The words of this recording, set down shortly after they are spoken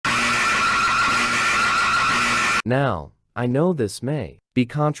Now, I know this may be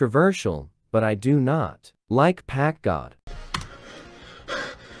controversial, but I do not like packgod.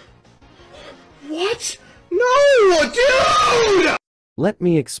 What? No, dude! Let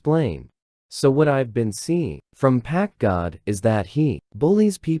me explain. So what I've been seeing from packgod is that he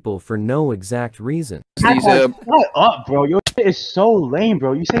bullies people for no exact reason. Shut up, bro. Your shit is so lame,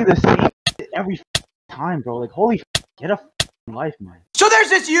 bro. You say the same shit every time, bro. Like, holy get a life, man. So there's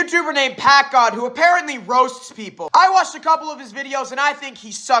this YouTuber named packgod who apparently roasts people. I watched a couple of his videos and I think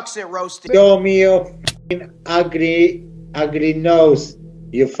he sucks at roasting. Show me your ugly nose,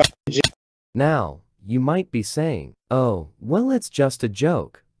 you Now, you might be saying, oh, well, it's just a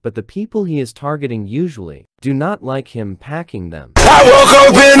joke, but the people he is targeting usually do not like him packing them. I woke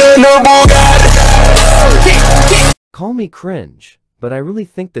up in a new Bugatti. Call me cringe, but I really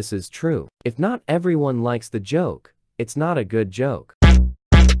think this is true. If not everyone likes the joke, it's not a good joke.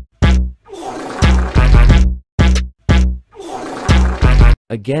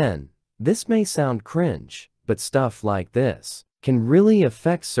 Again, this may sound cringe, but stuff like this can really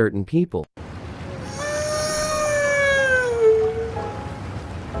affect certain people.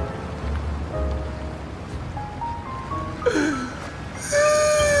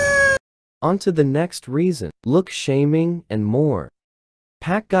 On to the next reason, look shaming and more.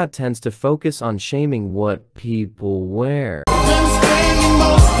 Packgod tends to focus on shaming what people wear.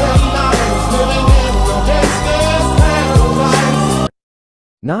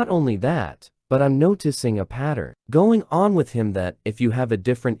 Not only that, but I'm noticing a pattern going on with him that if you have a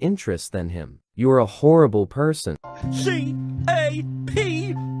different interest than him, you're a horrible person.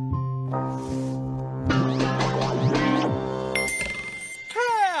 C-A-P.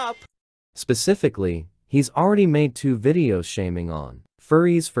 Cap. Specifically, he's already made 2 videos shaming on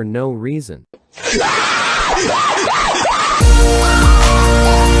furries for no reason.